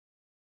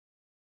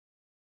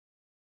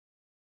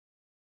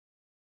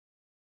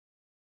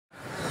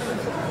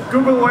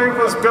Google Wave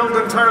was built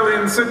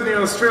entirely in Sydney,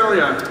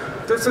 Australia.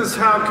 This is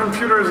how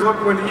computers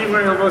looked when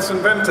email was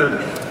invented.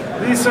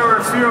 These are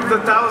a few of the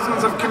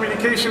thousands of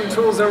communication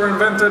tools that were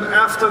invented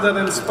after that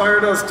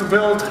inspired us to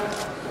build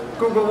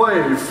Google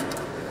Wave.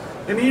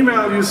 In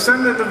email, you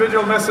send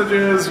individual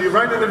messages, you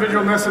write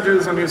individual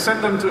messages, and you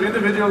send them to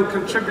individual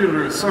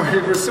contributors,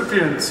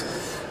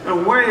 recipients. A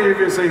wave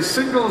is a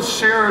single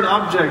shared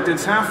object.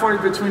 It's halfway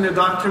between a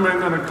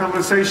document and a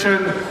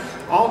conversation.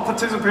 All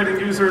participating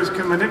users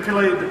can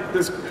manipulate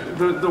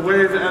the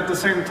wave at the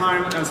same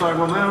time, as I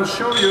will now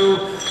show you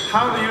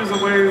how to use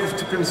a wave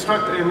to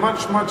construct a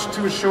much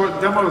too short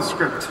demo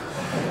script.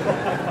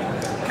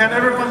 Can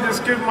everyone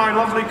just give my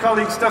lovely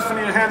colleague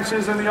Stephanie a hand?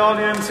 She's in the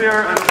audience here.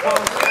 And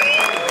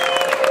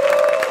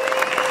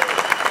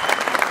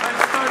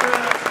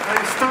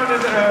I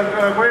started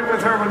a wave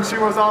with her when she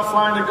was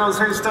offline. It goes,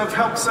 hey Steph,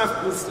 help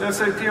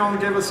SAP only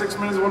gave us 6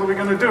 minutes, what are we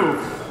going to do?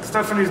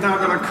 Stephanie's now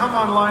going to come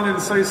online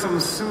and say some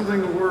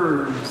soothing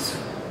words.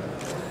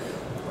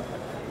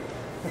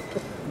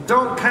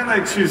 Don't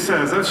panic, she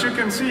says. As you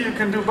can see, you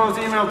can do both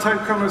email type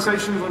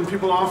conversations when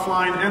people are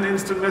offline and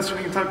instant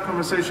messaging type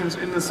conversations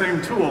in the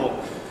same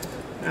tool.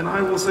 And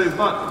I will say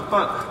but.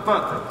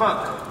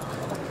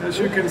 As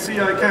you can see,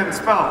 I can't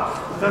spell.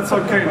 That's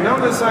okay.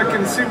 Notice I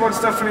can see what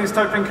Stephanie's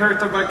typing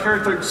character by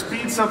character. It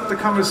speeds up the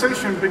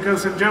conversation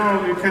because in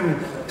general you can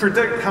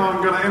predict how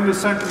I'm going to end a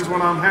sentence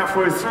when I'm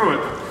halfway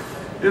through it.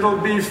 It'll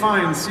be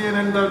fine.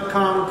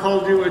 CNN.com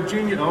called you a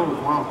genius. Oh,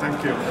 wow,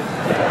 thank you.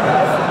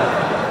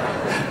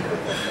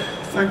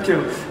 Thank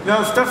you.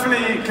 Now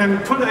Stephanie can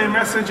put a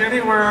message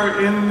anywhere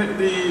in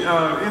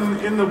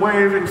the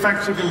wave. In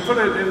fact, she can put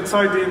it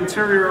inside the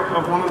interior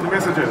of one of the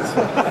messages.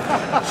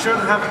 Should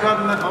have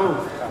gotten that.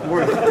 Oh,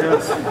 word,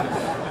 yes.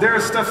 There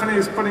Stephanie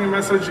is putting a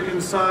message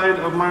inside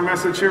of my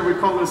message here. We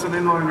call this an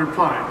inline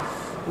reply.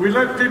 We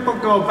let people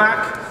go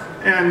back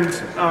and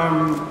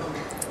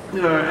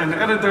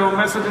edit their own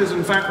messages.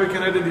 In fact, we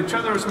can edit each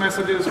other's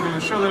messages. I'm going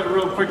to show that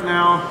real quick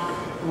now,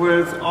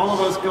 with all of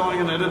us going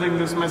and editing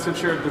this message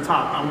here at the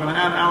top. I'm going to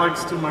add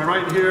Alex to my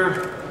right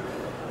here,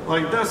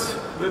 like this.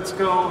 Let's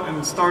go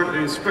and start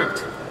a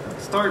script.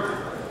 Start,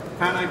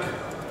 panic,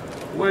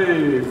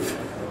 wave,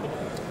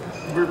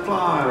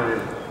 reply,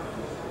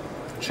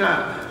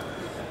 chat,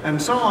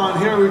 and so on.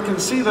 Here we can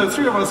see the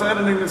three of us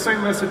editing the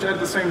same message at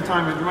the same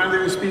time. It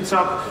dramatically speeds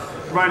up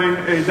writing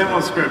a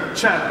demo script.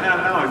 Chat, add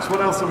Alex.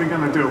 What else are we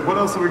going to do? What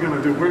else are we going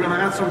to do? We're going to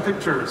add some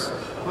pictures.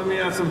 Let me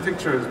add some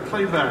pictures.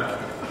 Playback.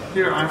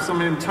 Here, I have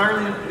some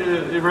entirely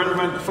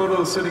irrelevant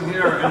photos sitting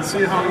here, and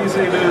see how easy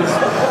it is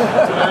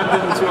to add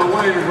them to a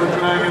wave with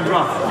drag and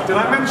drop. Did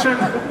I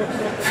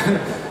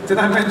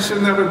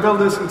mention that we built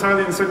this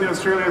entirely in Sydney,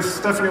 Australia?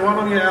 Stephanie, why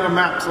don't you add a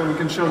map so we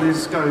can show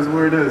these guys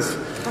where it is?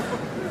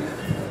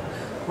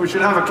 We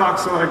should have a clock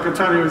so I could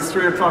tell you it's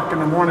 3 o'clock in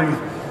the morning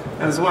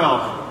as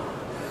well.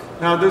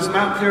 Now this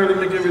map here, let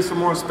me give you some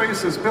more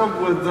space, is built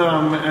with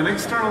an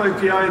external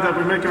API that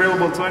we make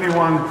available to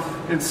anyone.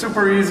 It's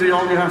super easy.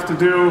 All you have to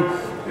do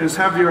is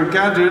have your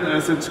gadget,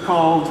 as it's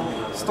called,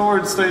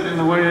 storage state in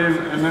the wave,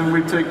 and then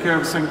we take care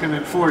of syncing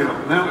it for you.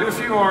 Now, if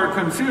you are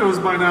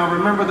confused by now,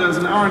 remember there's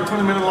an hour and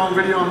 20-minute long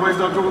video on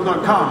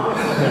wave.google.com,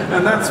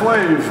 and that's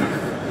Wave.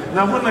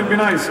 Now, wouldn't it be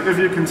nice if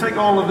you can take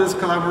all of this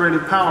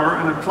collaborative power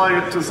and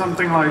apply it to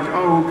something like,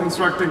 oh,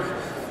 constructing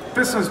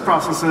business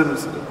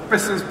processes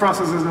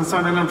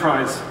inside an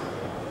enterprise?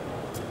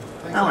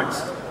 Thanks,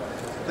 Alex.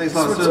 Thanks,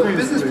 Lars. So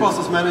business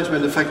process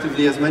management,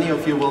 effectively, as many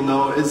of you will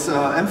know, is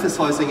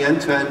emphasizing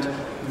end-to-end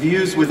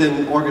views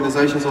within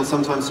organizations, or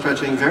sometimes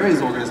stretching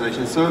various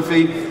organizations. So if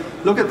we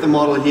look at the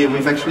model here,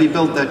 we've actually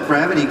built that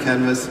Gravity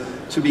canvas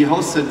to be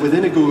hosted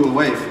within a Google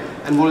Wave.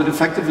 And what it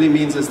effectively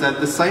means is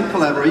that the same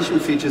collaboration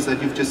features that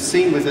you've just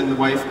seen within the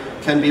Wave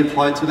can be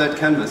applied to that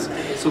canvas.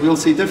 So we'll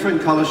see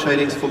different color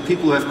shadings for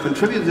people who have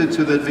contributed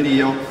to that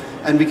video,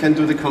 and we can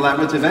do the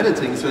collaborative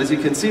editing. So as you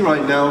can see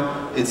right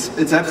now,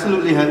 it's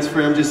absolutely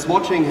hands-free. I'm just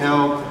watching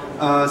how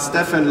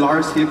Steph and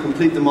Lars here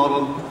complete the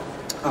model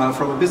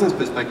from a business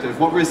perspective.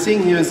 What we're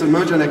seeing here is a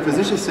merger and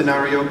acquisition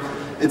scenario.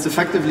 It's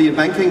effectively a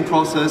banking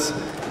process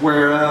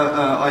where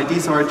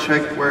IDs are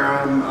checked,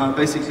 where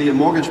basically a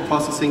mortgage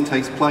processing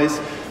takes place.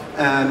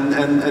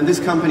 And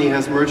this company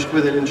has merged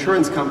with an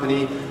insurance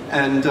company,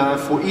 and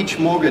for each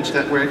mortgage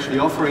that we're actually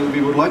offering, we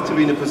would like to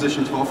be in a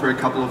position to offer a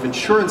couple of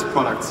insurance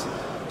products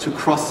to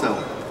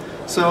cross-sell.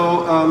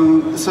 So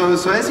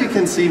as you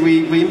can see,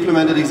 we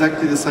implemented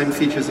exactly the same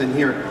features in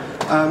here.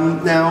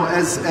 Now,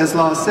 as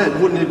Lars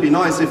said, wouldn't it be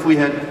nice if we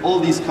had all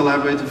these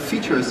collaborative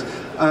features?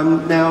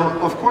 Now,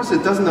 of course,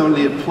 it doesn't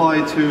only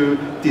apply to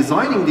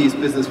designing these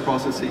business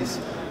processes,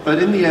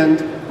 but in the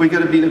end, we're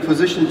going to be in a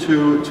position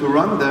to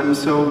run them.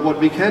 So what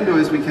we can do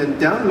is we can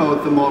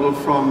download the model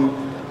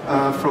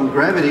from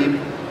Gravity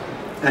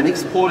and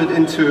export it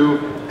into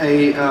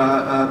a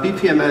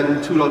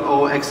BPMN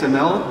 2.0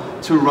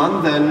 XML to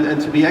run then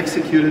and to be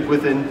executed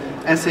within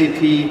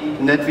SAP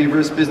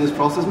NetWeaver's business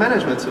process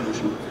management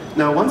solution.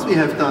 Now, once we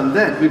have done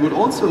that, we would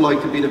also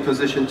like to be in a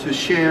position to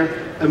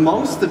share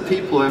amongst the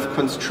people who have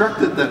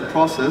constructed that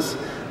process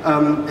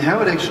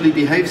how it actually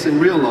behaves in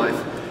real life.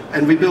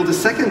 And we built a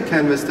second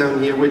canvas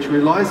down here which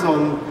relies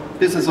on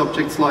Business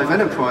Objects Live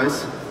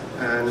Enterprise,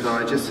 and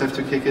I just have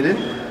to kick it in.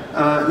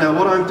 Now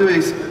what I do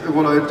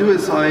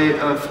is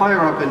I fire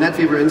up a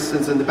NetWeaver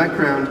instance in the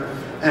background,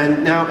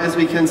 and now as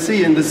we can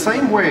see in the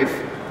same wave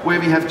where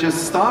we have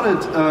just started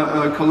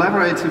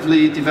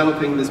collaboratively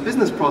developing this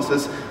business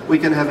process, we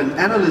can have an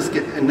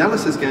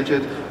analysis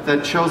gadget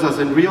that shows us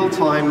in real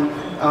time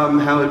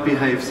how it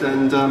behaves,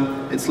 and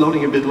it's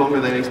loading a bit longer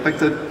than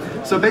expected.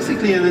 So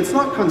basically, and it's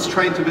not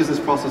constrained to business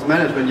process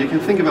management, you can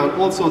think about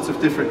all sorts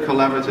of different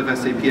collaborative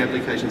SAP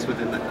applications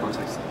within that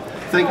context.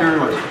 Thank you very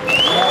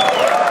much.